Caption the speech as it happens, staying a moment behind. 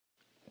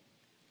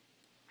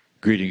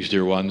Greetings,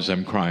 dear ones.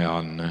 I'm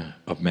Kryon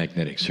of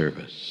Magnetic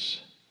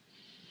Service.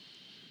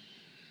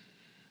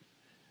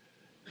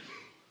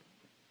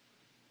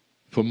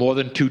 For more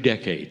than 2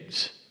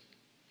 decades,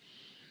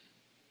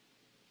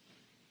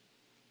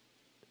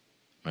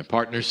 my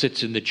partner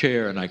sits in the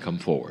chair and I come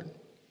forward.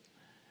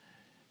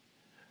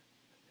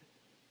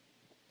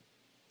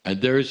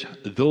 And there's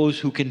those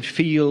who can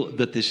feel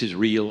that this is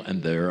real,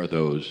 and there are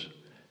those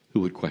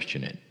who would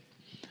question it.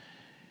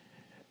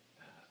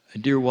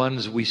 And dear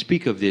ones, we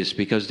speak of this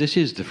because this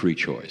is the free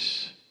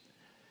choice.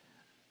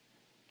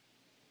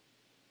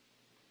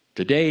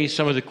 Today,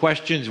 some of the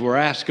questions were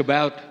asked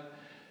about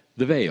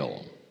the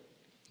veil,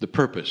 the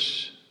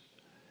purpose,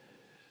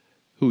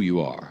 who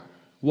you are,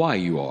 why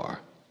you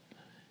are.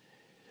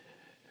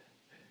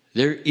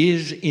 There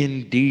is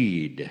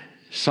indeed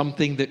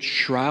something that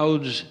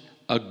shrouds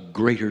a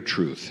greater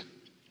truth,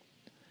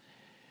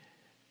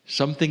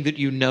 something that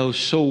you know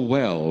so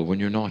well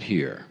when you're not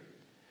here.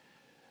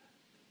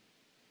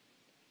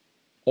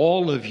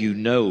 All of you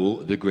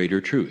know the greater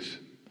truth.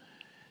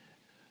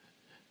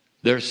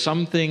 There's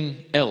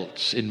something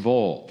else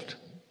involved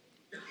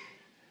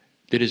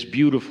that is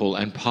beautiful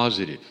and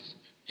positive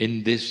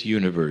in this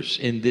universe,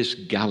 in this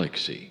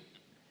galaxy.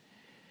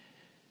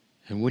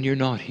 And when you're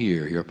not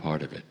here, you're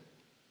part of it.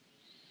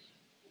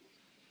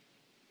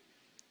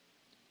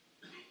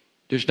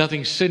 There's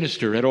nothing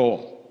sinister at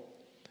all.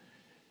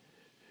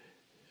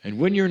 And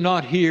when you're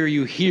not here,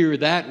 you hear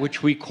that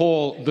which we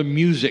call the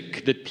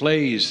music that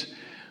plays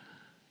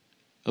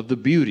of the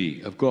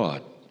beauty of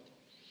God.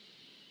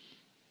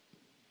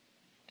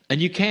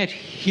 And you can't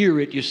hear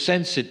it, you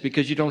sense it,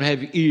 because you don't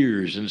have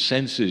ears and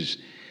senses.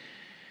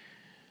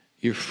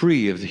 You're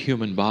free of the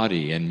human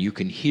body, and you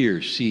can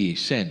hear, see,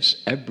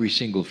 sense every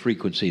single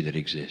frequency that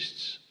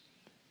exists.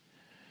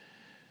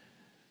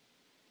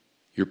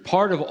 You're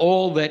part of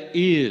all that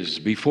is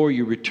before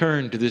you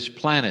return to this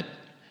planet,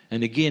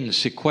 and again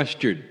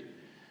sequestered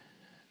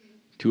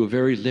to a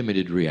very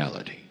limited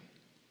reality.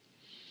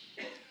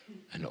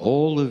 And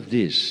all of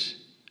this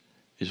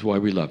is why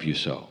we love you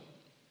so.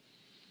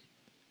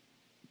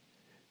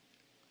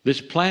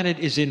 This planet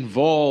is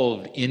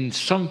involved in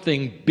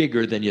something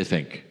bigger than you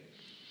think,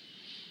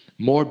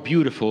 more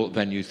beautiful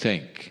than you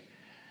think,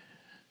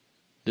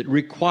 that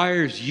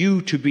requires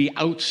you to be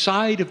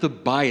outside of the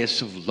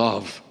bias of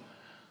love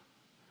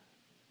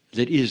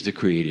that is the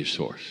creative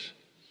source.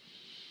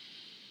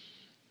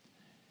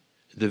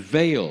 The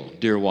veil,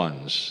 dear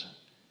ones,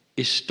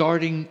 is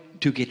starting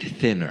to get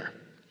thinner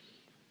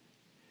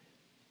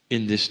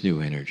in this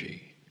new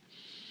energy.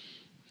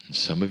 And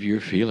some of you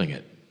are feeling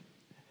it.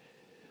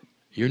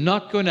 You're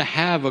not going to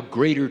have a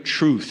greater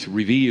truth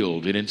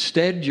revealed, and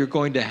instead you're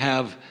going to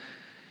have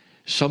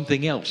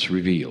something else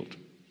revealed.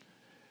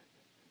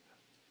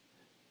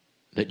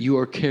 That you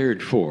are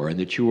cared for, and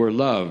that you are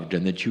loved,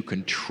 and that you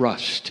can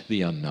trust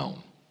the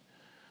unknown.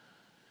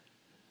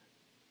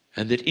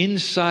 And that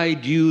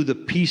inside you, the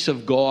peace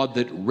of God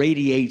that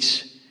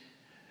radiates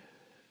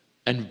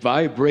and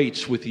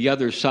vibrates with the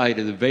other side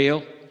of the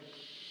veil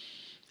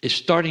is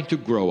starting to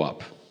grow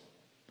up.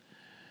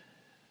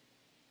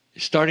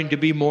 It's starting to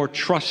be more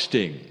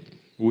trusting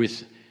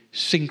with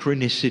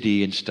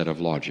synchronicity instead of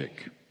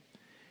logic.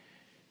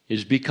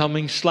 It's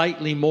becoming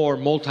slightly more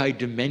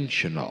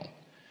multidimensional,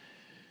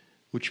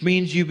 which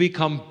means you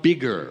become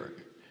bigger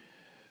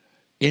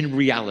in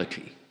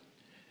reality.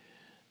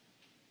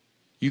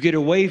 You get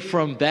away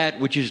from that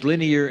which is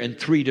linear and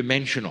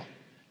three-dimensional.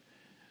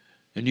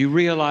 And you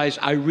realize,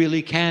 I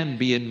really can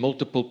be in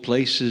multiple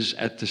places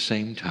at the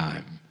same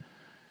time.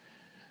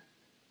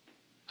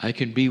 I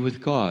can be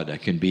with God. I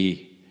can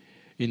be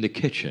in the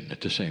kitchen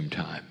at the same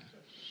time.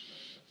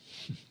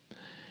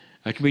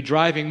 I can be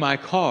driving my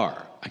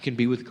car. I can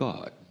be with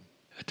God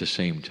at the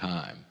same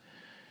time.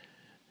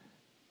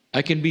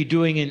 I can be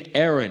doing an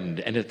errand,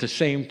 and at the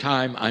same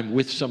time I'm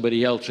with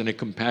somebody else in a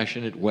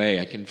compassionate way.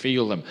 I can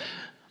feel them.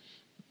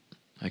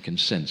 I can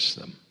sense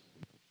them.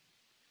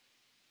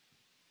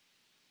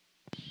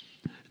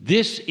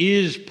 This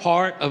is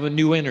part of a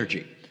new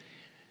energy.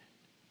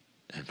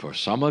 And for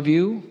some of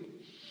you,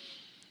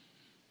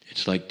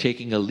 it's like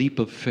taking a leap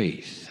of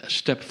faith, a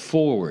step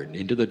forward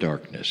into the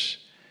darkness,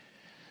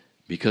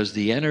 because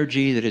the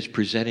energy that is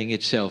presenting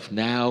itself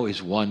now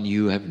is one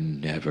you have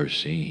never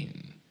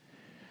seen.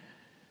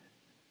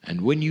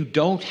 And when you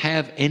don't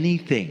have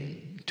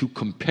anything to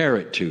compare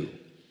it to,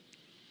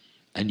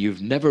 and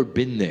you've never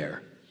been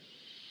there,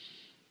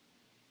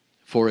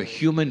 for a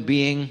human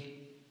being,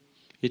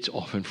 it's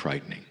often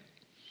frightening.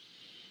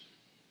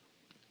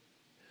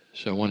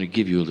 So I want to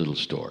give you a little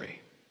story.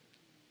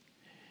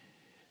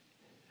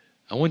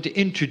 I want to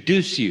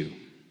introduce you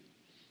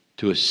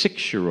to a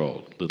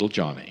 6-year-old little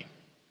Johnny.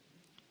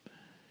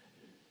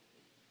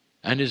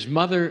 And his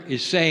mother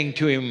is saying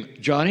to him,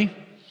 Johnny,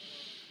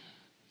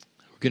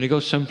 we're going to go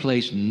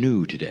someplace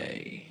new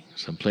today,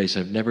 someplace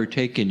I've never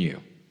taken you.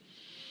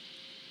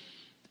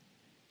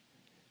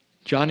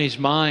 Johnny's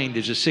mind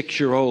as a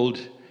 6-year-old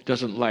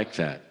doesn't like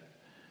that.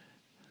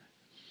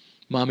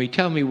 Mommy,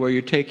 tell me where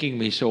you're taking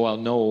me so I'll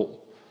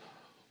know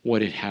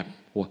what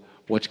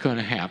what's going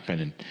to happen.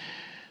 And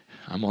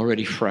I'm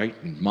already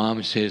frightened.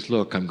 Mom says,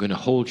 look, I'm going to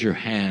hold your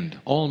hand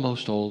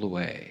almost all the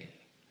way.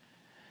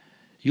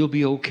 You'll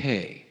be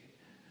okay.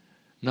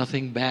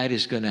 Nothing bad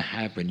is going to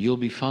happen. You'll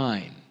be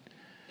fine.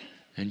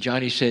 And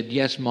Johnny said,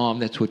 yes, Mom,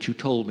 that's what you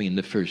told me in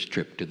the first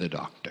trip to the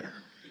doctor.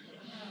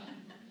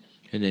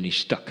 And then he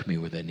stuck me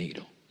with a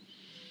needle.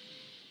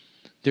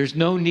 There's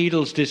no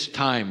needles this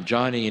time,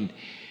 Johnny, and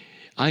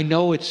I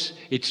know it's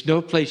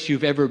no place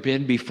you've ever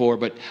been before,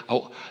 but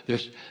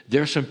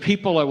there's some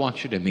people I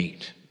want you to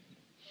meet.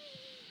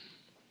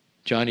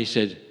 Johnny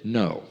said,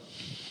 no,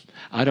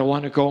 I don't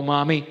want to go,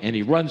 Mommy, and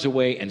he runs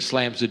away and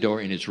slams the door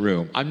in his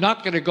room. I'm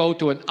not going to go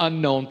to an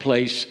unknown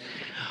place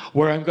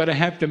where I'm going to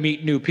have to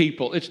meet new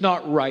people. It's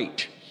not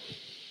right.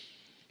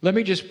 Let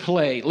me just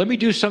play. Let me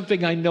do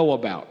something I know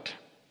about.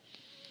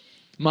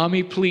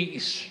 Mommy,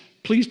 please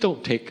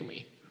don't take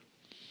me.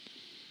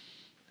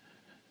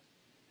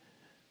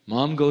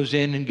 Mom goes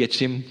in and gets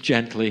him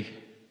gently.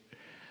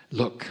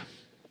 Look,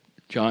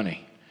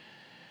 Johnny,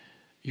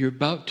 you're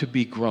about to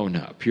be grown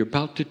up. You're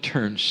about to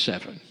turn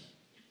 7.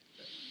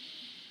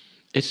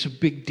 It's a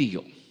big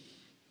deal.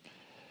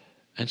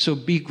 And so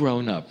be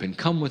grown up and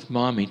come with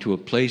Mommy to a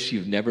place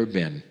you've never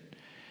been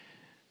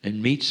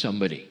and meet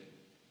somebody,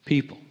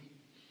 people.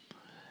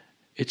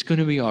 It's going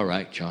to be all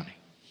right, Johnny.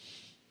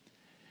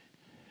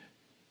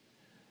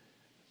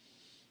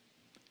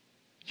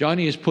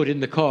 Johnny is put in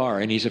the car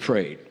and he's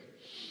afraid.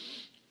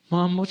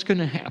 Mom, what's going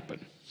to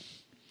happen?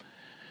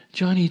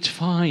 Johnny, it's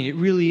fine. It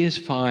really is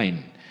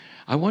fine.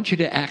 I want you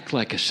to act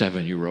like a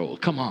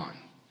 7-year-old. Come on.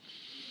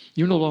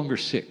 You're no longer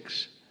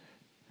 6.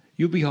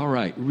 You'll be all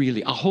right,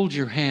 really. I'll hold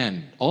your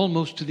hand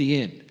almost to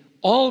the end.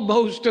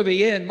 Almost to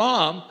the end.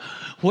 Mom,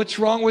 what's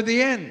wrong with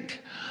the end?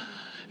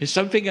 Is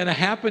something going to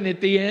happen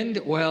at the end?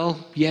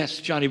 Well, yes,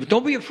 Johnny, but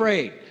don't be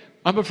afraid.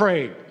 I'm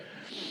afraid.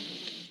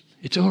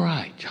 It's all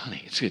right,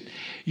 Johnny. It's good.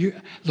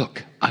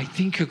 Look, I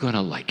think you're going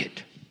to like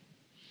it.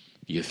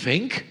 You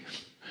think?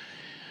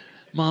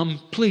 Mom,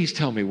 please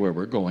tell me where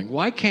we're going.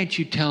 Why can't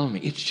you tell me?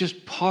 It's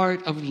just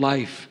part of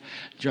life,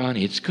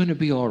 Johnny. It's going to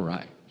be all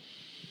right.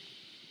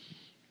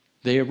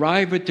 They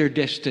arrive at their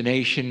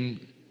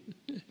destination.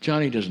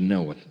 Johnny doesn't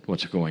know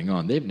what's going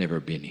on. They've never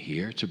been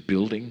here. It's a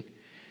building.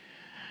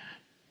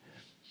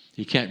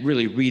 He can't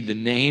really read the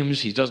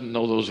names. He doesn't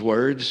know those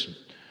words.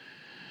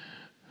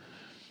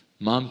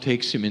 Mom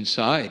takes him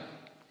inside.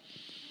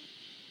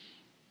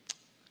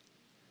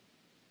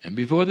 And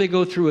before they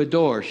go through a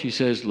door, she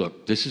says,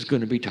 look, this is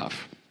going to be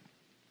tough.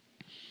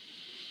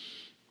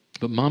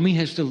 But Mommy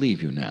has to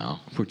leave you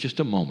now for just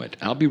a moment.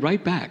 I'll be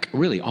right back.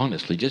 Really,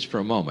 honestly, just for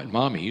a moment.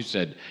 Mommy, you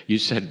said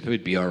it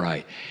would be all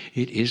right.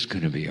 It is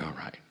going to be all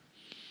right.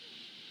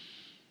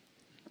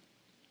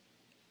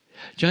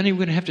 Johnny, we're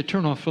going to have to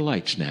turn off the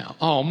lights now.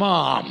 Oh,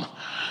 Mom,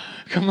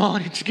 come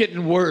on, it's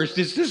getting worse.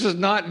 This is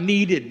not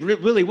needed.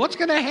 Really, what's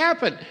going to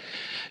happen?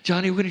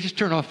 Johnny, we're going to just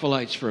turn off the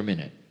lights for a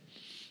minute.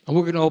 And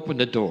we're going to open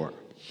the door.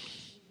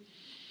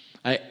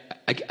 I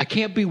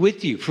can't be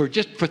with you for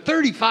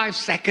 35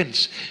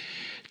 seconds.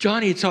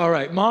 Johnny, it's all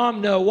right.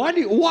 Mom, no.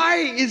 Why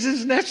is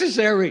this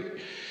necessary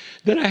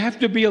that I have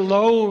to be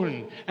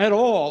alone at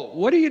all?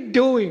 What are you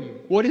doing?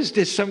 What is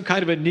this, some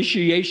kind of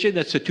initiation?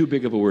 That's too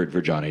big of a word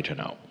for Johnny to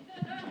know.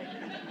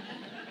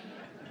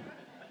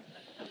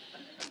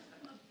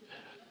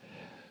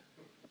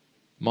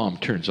 Mom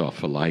turns off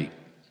the light.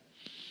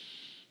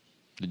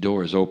 The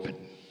door is open.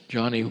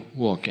 Johnny,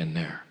 walk in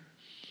there.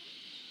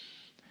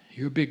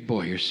 You're a big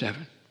boy. You're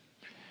 7.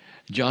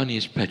 Johnny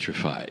is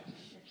petrified.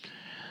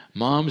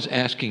 Mom's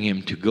asking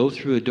him to go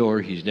through a door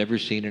he's never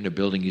seen in a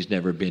building he's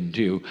never been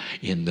to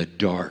in the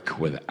dark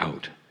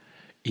without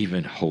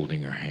even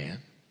holding her hand.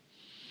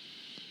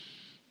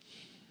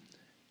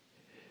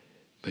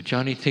 But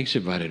Johnny thinks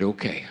about it.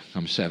 Okay,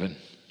 I'm 7.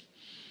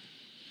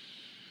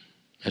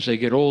 As I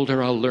get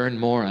older, I'll learn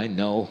more, I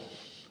know.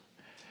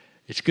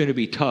 It's going to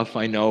be tough,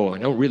 I know. I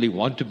don't really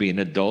want to be an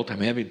adult.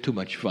 I'm having too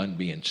much fun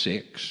being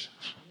 6.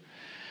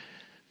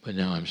 But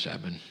now I'm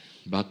 7,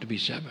 about to be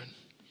 7.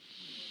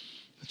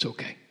 It's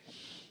okay.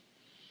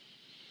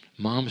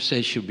 Mom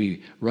says she'll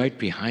be right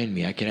behind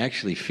me. I can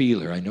actually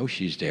feel her. I know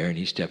she's there. And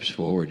he steps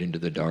forward into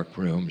the dark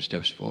room,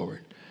 steps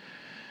forward.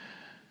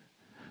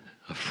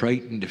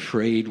 Frightened,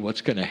 afraid,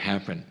 what's going to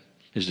happen?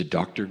 Is the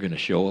doctor going to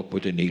show up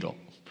with a needle?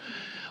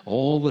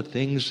 All the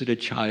things that a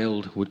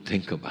child would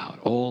think about,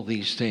 all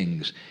these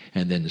things.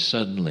 And then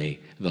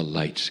suddenly the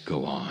lights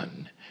go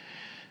on.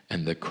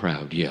 And the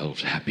crowd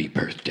yells, "Happy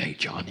birthday,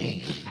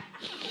 Johnny."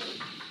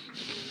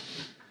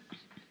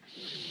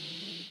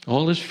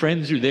 All his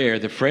friends are there.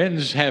 The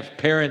friends have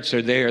parents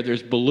are there.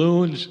 There's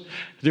balloons.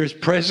 There's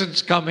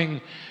presents coming.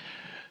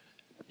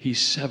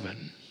 He's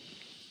 7.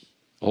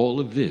 All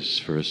of this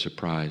for a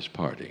surprise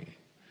party.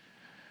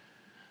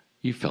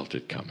 You felt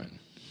it coming.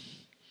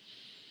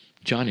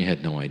 Johnny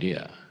had no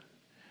idea.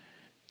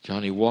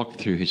 Johnny walked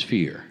through his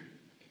fear.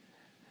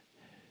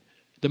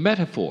 The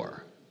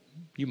metaphor,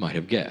 you might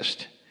have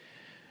guessed,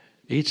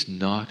 it's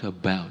not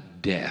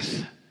about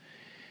death.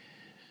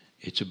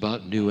 It's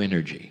about new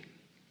energy.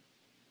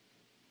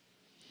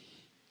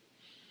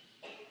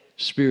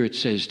 Spirit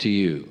says to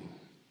you,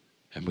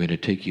 I'm going to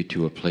take you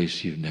to a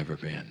place you've never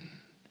been.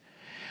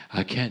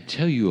 I can't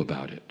tell you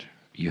about it.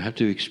 You have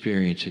to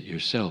experience it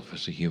yourself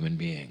as a human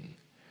being.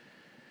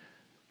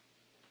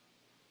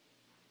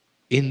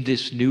 In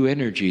this new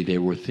energy,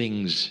 there were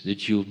things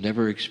that you've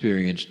never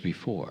experienced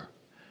before.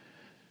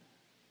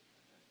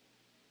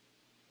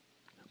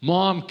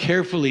 Mom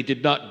carefully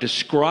did not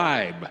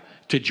describe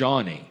to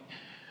Johnny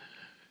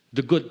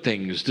the good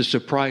things, the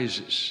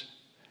surprises.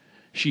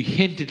 She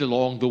hinted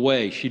along the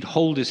way. She'd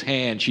hold his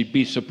hand. She'd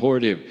be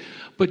supportive.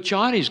 But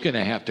Johnny's going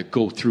to have to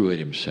go through it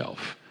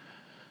himself.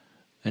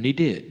 And he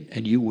did,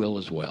 and you will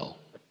as well.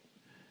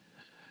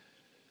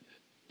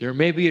 There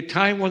may be a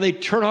time when they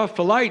turn off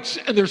the lights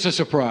and there's a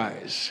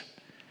surprise.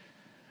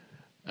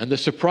 And the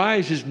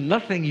surprise is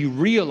nothing you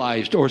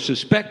realized or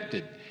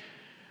suspected.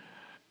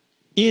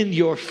 In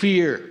your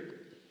fear,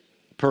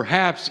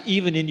 perhaps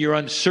even in your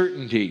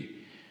uncertainty,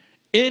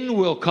 in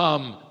will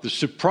come the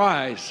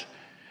surprise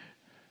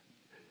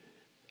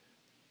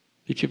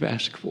that you've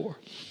asked for,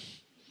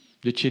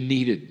 that you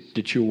needed,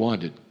 that you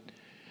wanted.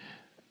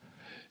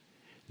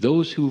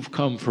 Those who've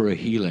come for a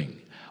healing,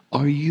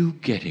 are you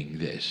getting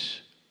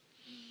this?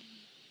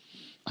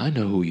 I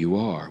know who you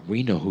are.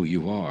 We know who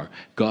you are.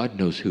 God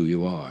knows who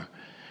you are.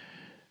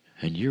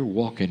 And you're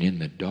walking in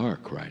the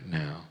dark right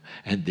now.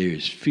 And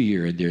there's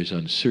fear and there's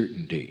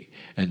uncertainty.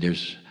 And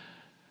there's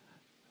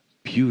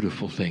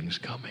beautiful things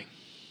coming.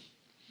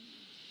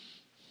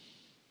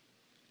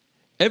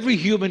 Every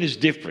human is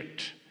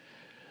different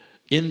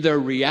in their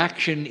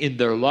reaction, in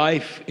their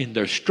life, in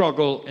their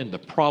struggle, in the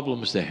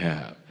problems they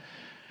have.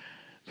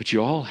 But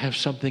you all have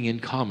something in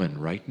common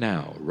right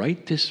now,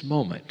 right this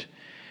moment.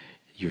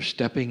 You're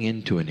stepping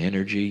into an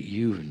energy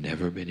you've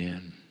never been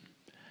in.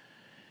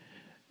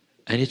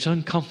 And it's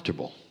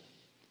uncomfortable.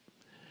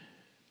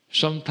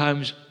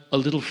 Sometimes a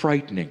little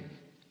frightening.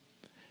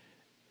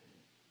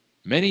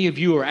 Many of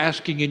you are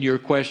asking in your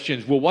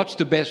questions, well, what's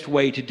the best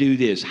way to do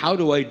this? How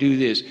do I do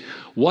this?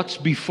 What's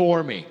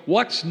before me?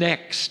 What's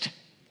next?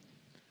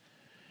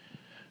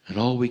 And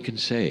all we can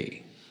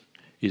say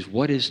is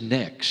what is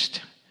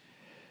next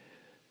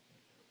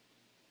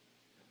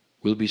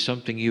will be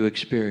something you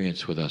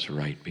experience with us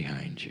right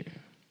behind you.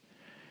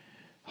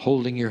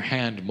 Holding your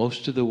hand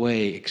most of the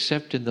way,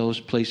 except in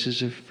those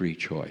places of free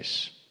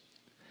choice,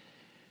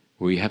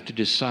 where you have to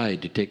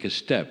decide to take a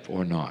step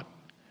or not,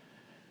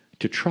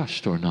 to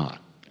trust or not,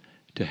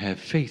 to have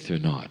faith or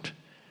not.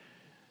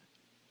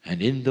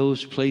 And in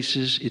those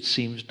places, it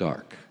seems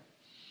dark.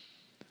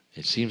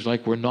 It seems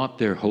like we're not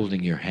there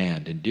holding your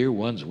hand. And dear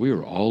ones,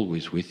 we're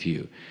always with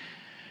you.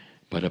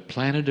 But a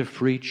planet of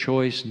free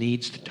choice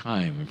needs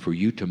time for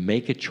you to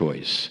make a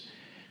choice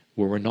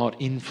where we're not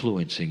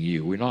influencing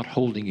you. We're not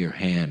holding your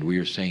hand. We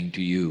are saying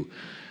to you,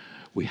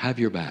 we have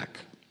your back.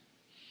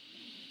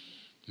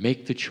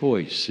 Make the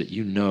choice that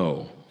you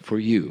know for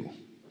you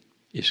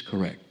is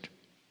correct.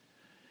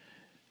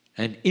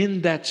 And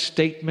in that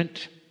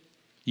statement,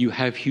 you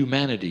have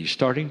humanity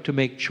starting to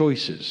make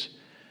choices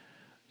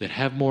that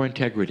have more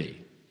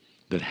integrity,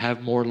 that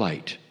have more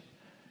light.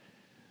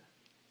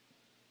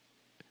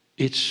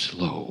 It's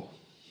slow,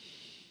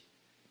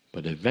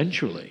 but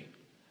eventually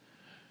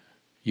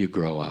you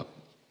grow up.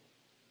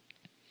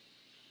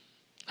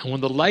 And when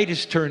the light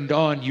is turned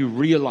on, you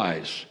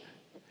realize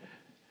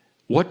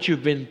what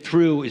you've been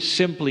through is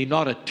simply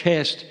not a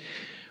test,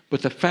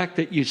 but the fact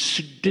that you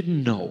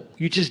didn't know.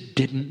 You just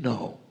didn't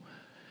know.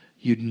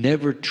 You'd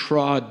never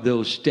trod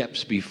those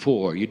steps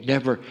before. You'd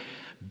never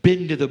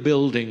been to the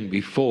building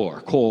before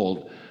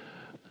called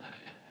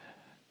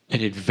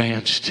an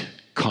advanced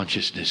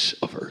consciousness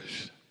of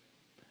Earth.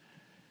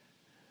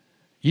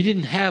 You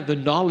didn't have the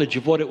knowledge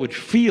of what it would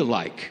feel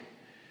like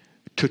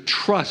to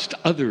trust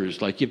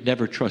others like you've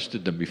never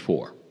trusted them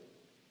before.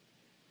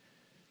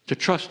 To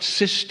trust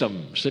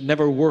systems that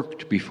never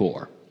worked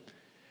before.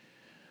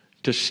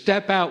 To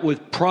step out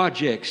with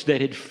projects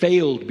that had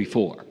failed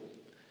before.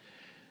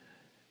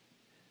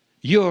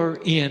 You're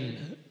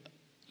in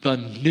the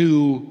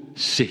new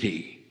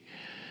city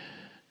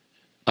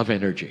of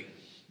energy.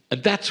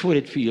 And that's what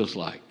it feels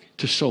like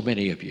to so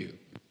many of you.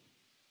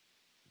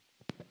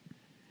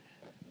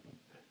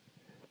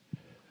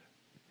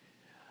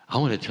 I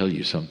want to tell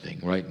you something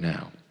right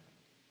now.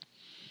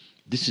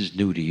 This is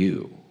new to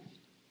you.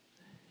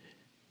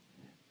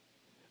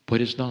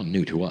 But it's not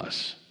new to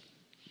us.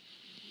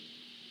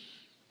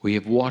 We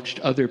have watched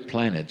other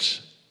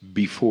planets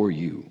before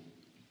you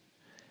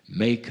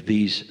make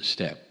these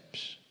steps.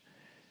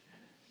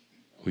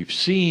 We've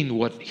seen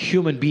what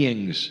human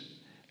beings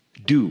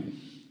do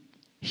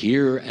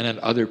here and at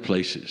other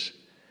places.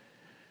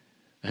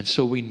 And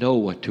so we know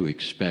what to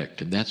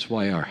expect, and that's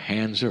why our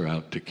hands are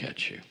out to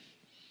catch you.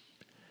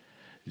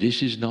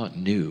 This is not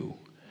new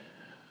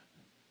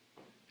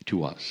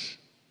to us.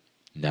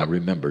 Now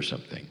remember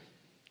something.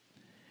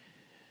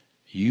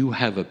 You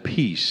have a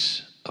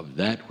piece of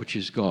that which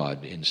is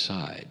God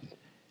inside,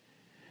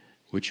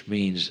 which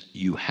means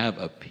you have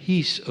a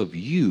piece of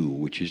you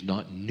which is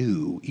not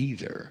new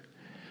either.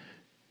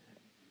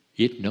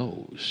 It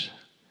knows.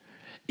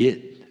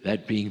 It,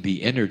 that being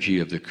the energy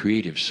of the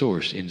creative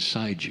source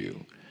inside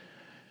you.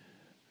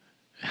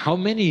 How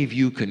many of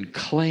you can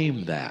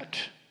claim that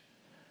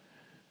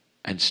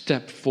and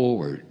step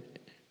forward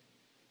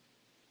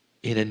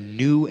in a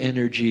new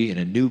energy, in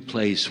a new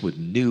place with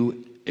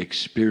new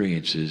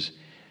experiences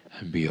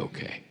and be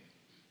okay?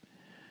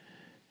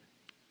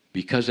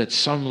 Because at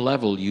some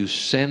level you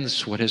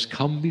sense what has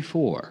come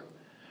before.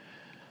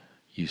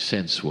 You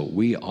sense what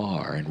we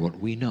are and what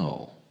we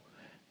know,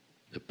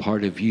 the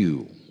part of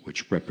you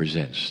which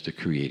represents the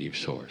creative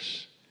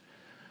source.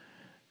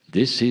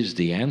 This is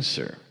the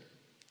answer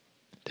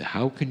to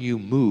how can you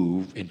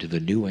move into the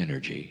new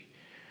energy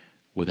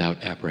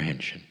without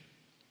apprehension.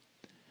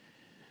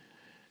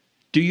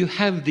 Do you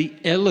have the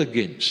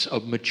elegance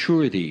of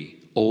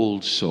maturity,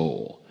 old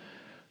soul,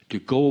 to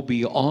go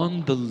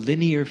beyond the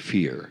linear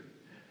fear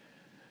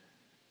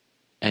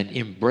and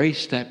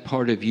embrace that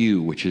part of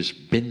you which has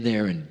been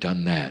there and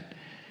done that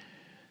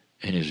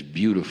and is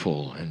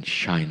beautiful and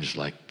shines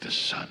like the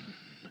sun?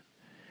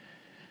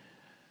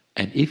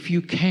 And if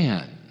you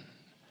can,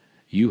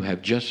 you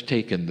have just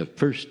taken the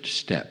first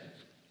step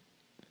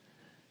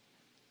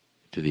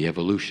to the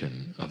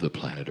evolution of the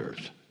planet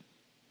Earth.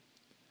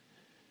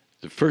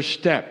 The first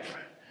step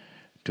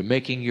to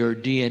making your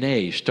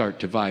DNA start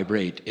to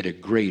vibrate at a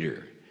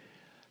greater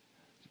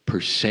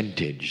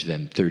percentage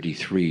than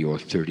 33 or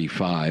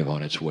 35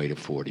 on its way to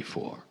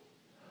 44.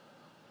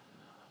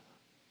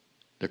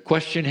 The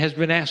question has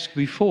been asked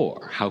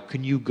before, how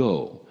can you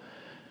go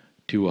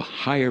to a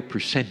higher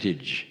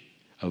percentage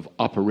of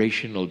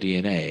operational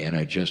DNA? And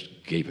I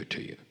just gave it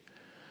to you.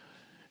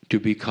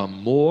 To become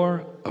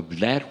more of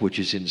that which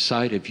is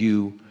inside of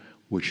you,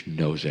 which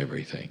knows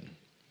everything,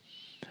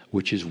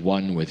 which is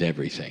one with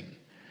everything,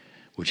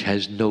 which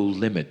has no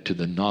limit to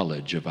the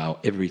knowledge of how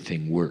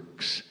everything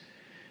works,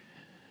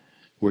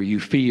 where you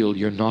feel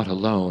you're not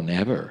alone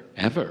ever,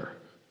 ever,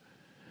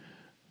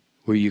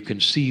 where you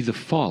can see the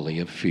folly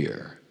of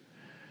fear,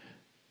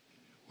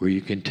 where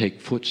you can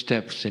take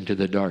footsteps into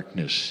the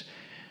darkness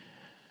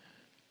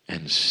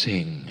and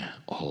sing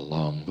all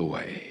along the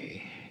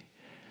way.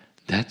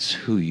 That's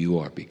who you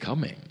are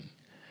becoming.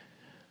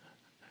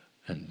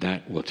 And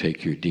that will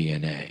take your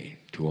DNA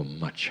to a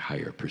much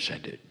higher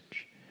percentage.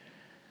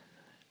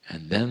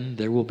 And then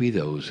there will be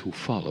those who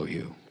follow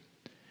you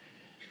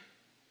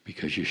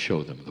because you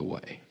show them the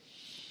way.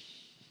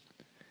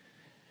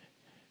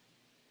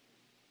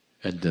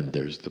 And then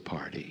there's the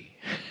party.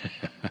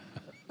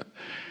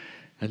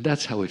 And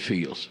that's how it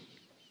feels.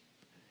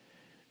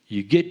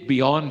 You get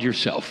beyond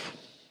yourself,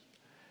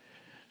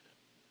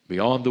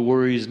 beyond the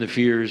worries and the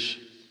fears,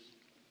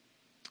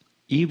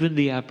 even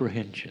the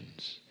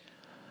apprehensions,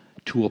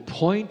 to a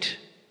point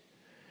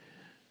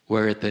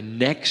where at the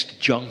next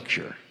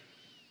juncture,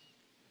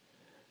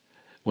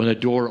 when a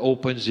door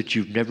opens that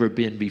you've never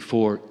been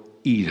before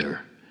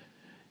either,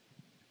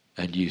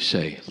 and you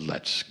say,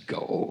 let's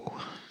go.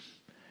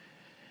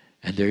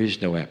 And there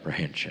is no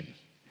apprehension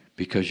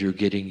because you're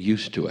getting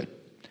used to it.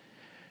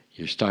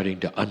 You're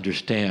starting to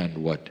understand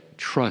what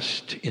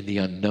trust in the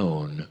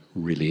unknown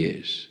really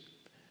is.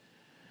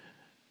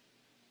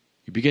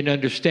 You begin to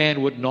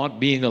understand what not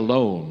being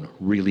alone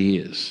really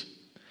is.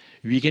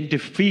 You begin to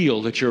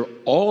feel that you're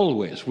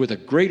always with a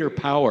greater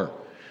power,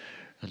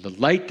 and the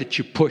light that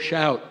you push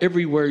out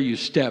everywhere you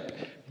step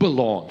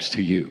belongs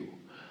to you.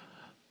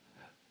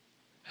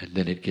 And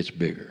then it gets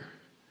bigger.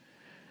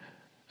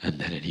 And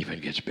then it even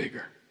gets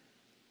bigger.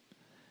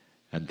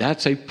 And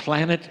that's a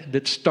planet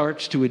that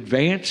starts to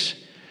advance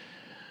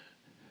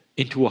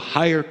into a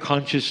higher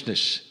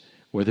consciousness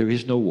where there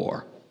is no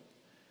war,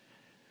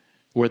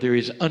 where there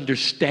is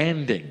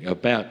understanding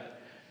about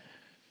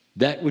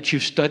that which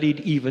you've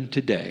studied even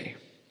today,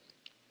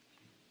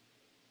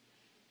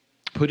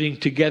 putting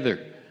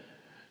together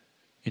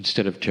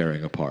instead of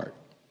tearing apart,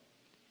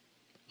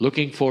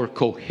 looking for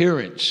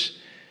coherence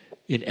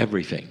in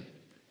everything,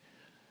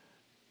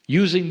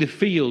 using the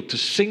field to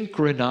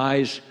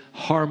synchronize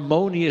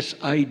harmonious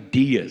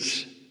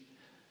ideas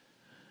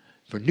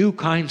for new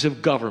kinds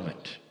of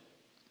government,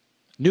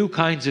 new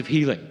kinds of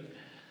healing,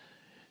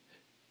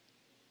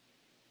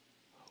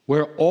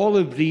 where all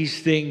of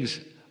these things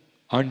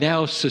are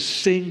now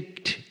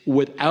succinct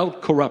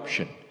without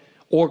corruption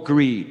or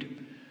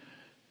greed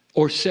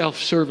or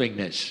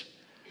self-servingness,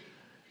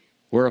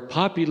 where a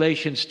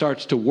population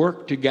starts to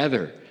work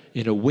together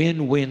in a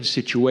win-win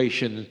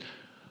situation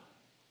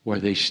where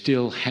they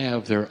still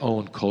have their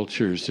own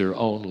cultures, their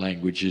own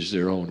languages,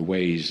 their own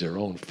ways, their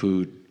own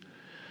food,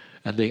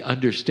 and they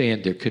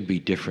understand there can be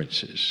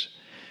differences.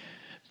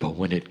 But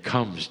when it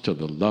comes to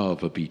the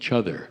love of each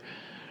other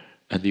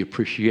and the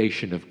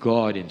appreciation of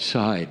God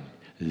inside,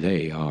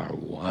 they are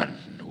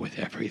one with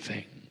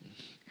everything.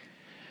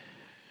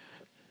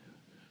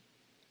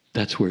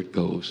 That's where it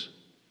goes.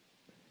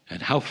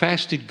 And how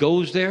fast it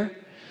goes there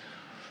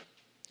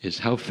is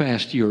how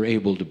fast you're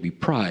able to be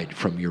pried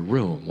from your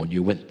room when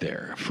you went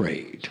there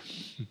afraid.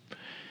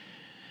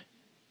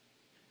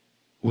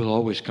 We'll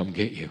always come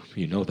get you.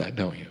 You know that,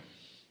 don't you?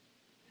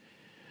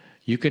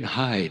 You can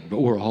hide,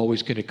 but we're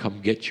always going to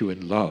come get you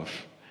in love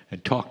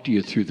and talk to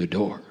you through the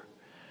door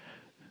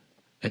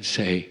and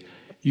say,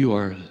 you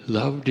are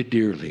loved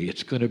dearly.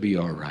 It's going to be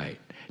all right.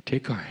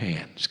 Take our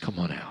hands. Come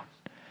on out.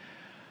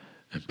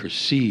 And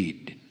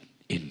proceed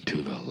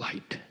into the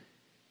light.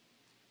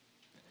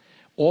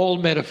 All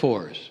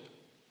metaphors.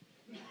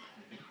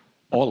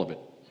 All of it.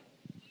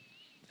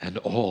 And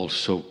all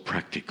so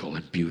practical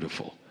and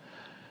beautiful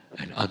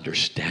and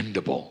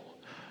understandable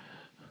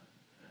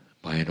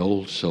by an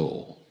old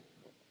soul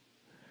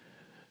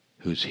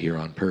who's here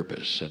on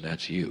purpose, and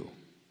that's you.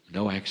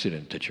 No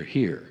accident that you're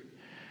here.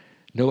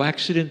 No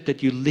accident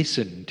that you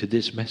listen to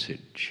this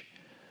message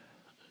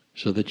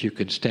so that you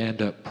can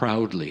stand up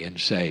proudly and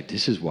say,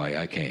 this is why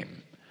I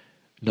came.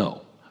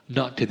 No,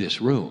 not to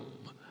this room.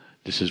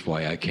 This is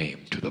why I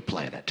came to the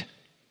planet.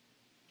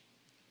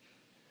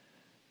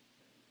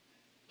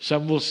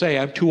 Some will say,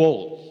 I'm too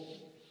old.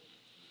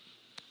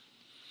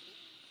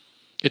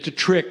 It's a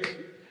trick.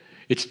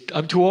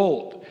 I'm too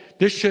old.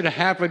 This should have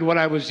happened when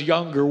I was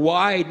younger.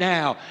 Why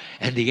now?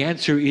 And the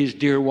answer is,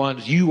 dear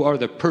ones, you are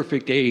the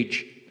perfect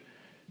age.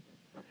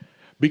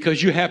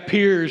 Because you have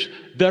peers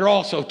that are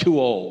also too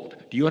old.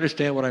 Do you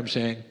understand what I'm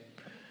saying?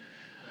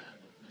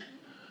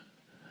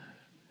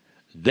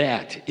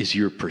 That is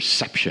your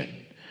perception.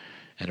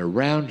 And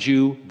around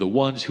you, the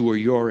ones who are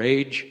your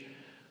age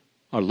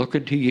are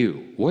looking to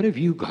you. What have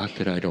you got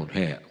that I don't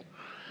have?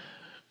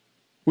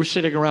 We're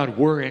sitting around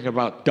worrying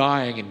about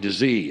dying and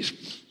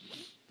disease.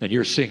 And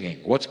you're singing,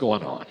 what's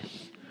going on?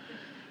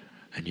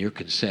 And you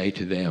can say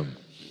to them,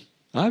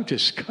 I've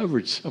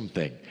discovered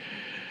something.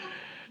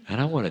 And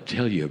I want to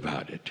tell you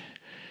about it.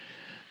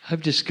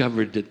 I've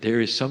discovered that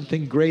there is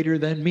something greater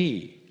than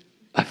me.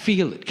 I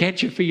feel it.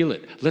 Can't you feel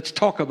it? Let's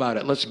talk about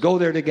it. Let's go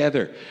there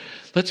together.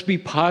 Let's be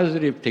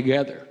positive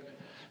together.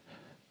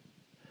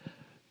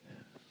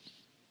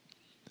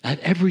 At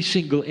every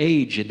single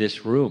age in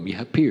this room, you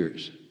have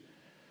peers.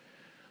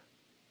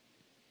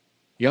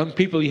 Young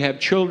people, you have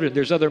children.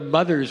 There's other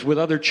mothers with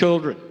other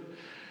children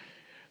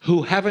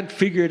who haven't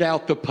figured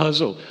out the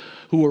puzzle,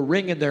 who are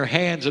wringing their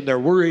hands and they're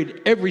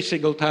worried every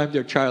single time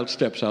their child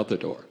steps out the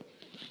door.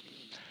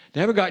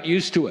 They haven't got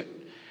used to it.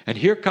 And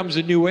here comes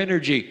a new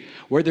energy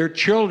where their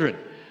children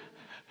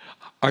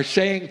are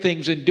saying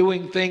things and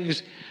doing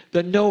things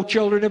that no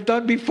children have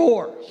done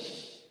before.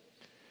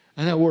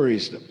 And that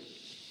worries them.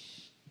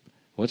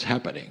 What's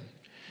happening?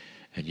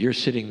 And you're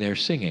sitting there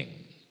singing.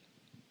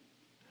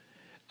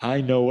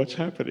 I know what's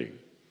happening.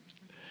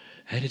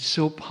 And it's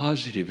so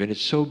positive and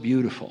it's so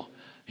beautiful.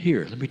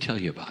 Here, let me tell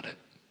you about it.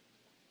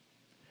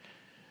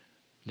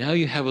 Now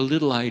you have a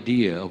little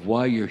idea of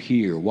why you're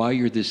here, why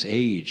you're this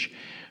age,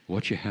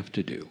 what you have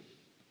to do.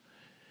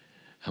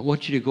 I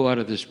want you to go out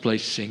of this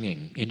place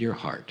singing in your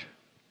heart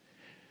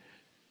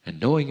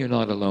and knowing you're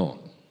not alone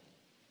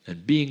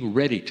and being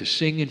ready to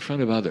sing in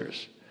front of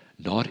others,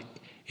 not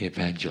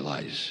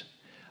evangelize.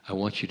 I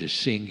want you to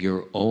sing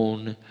your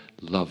own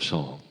love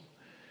song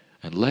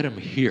and let them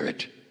hear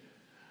it.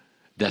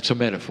 That's a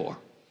metaphor.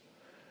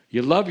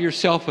 You love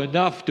yourself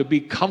enough to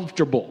be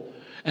comfortable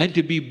and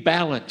to be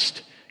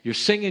balanced. You're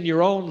singing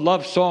your own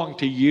love song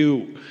to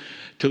you,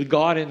 to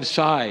God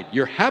inside.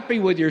 You're happy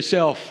with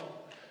yourself.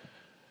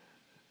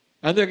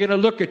 And they're going to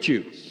look at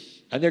you.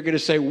 And they're going to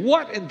say,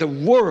 what in the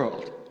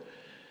world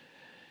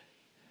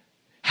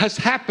has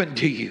happened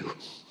to you?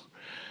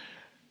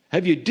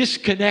 Have you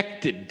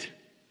disconnected?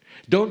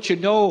 Don't you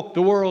know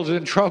the world's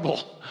in trouble?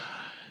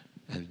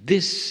 And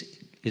this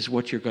is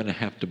what you're going to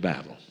have to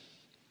battle.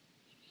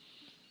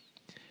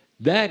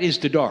 That is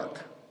the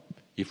dark.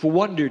 If you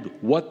wondered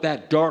what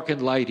that dark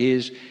and light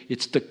is,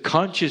 it's the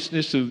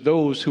consciousness of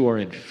those who are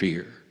in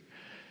fear.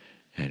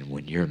 And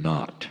when you're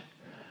not.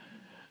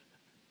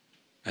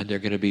 And they're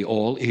going to be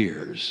all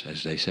ears,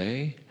 as they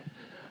say,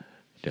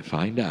 to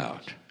find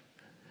out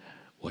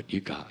what you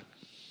got.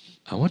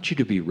 I want you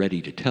to be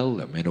ready to tell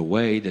them in a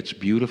way that's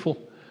beautiful,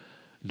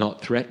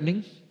 not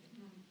threatening,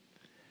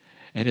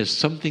 and is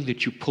something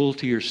that you pull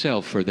to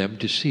yourself for them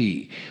to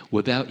see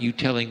without you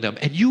telling them,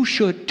 and you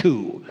should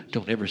too.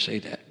 Don't ever say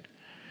that.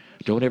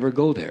 Don't ever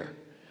go there.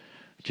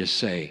 Just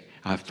say,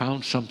 I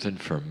found something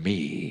for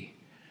me.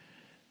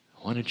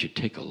 Why don't you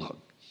take a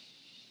look?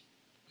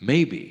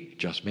 Maybe,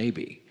 just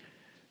maybe,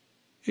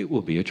 it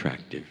will be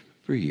attractive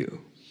for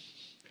you.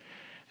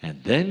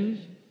 And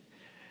then,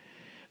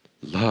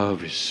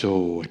 love is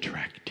so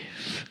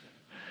attractive.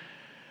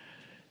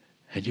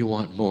 And you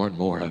want more and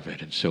more of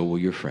it, and so will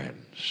your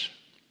friends.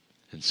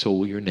 And so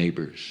will your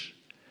neighbors.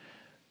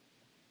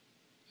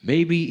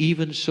 Maybe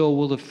even so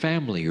will the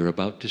family you're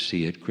about to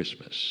see at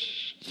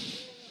Christmas.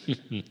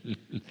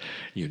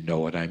 You know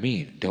what I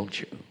mean, don't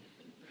you?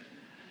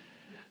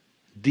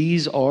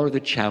 These are the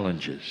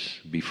challenges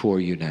before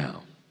you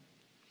now.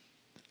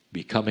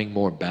 Becoming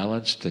more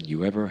balanced than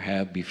you ever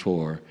have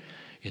before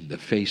in the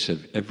face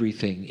of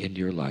everything in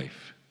your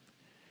life.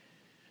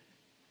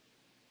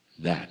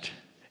 That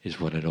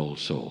is what an old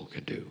soul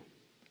can do.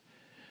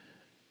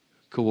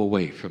 Go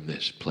away from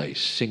this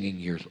place singing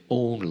your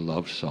own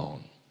love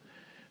song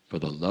for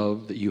the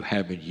love that you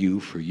have in you,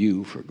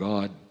 for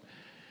God,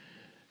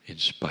 in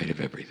spite of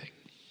everything.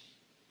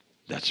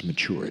 That's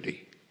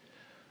maturity.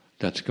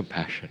 That's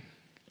compassion.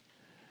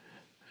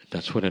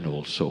 That's what an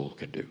old soul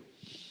can do.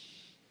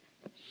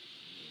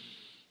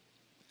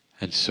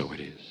 And so it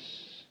is.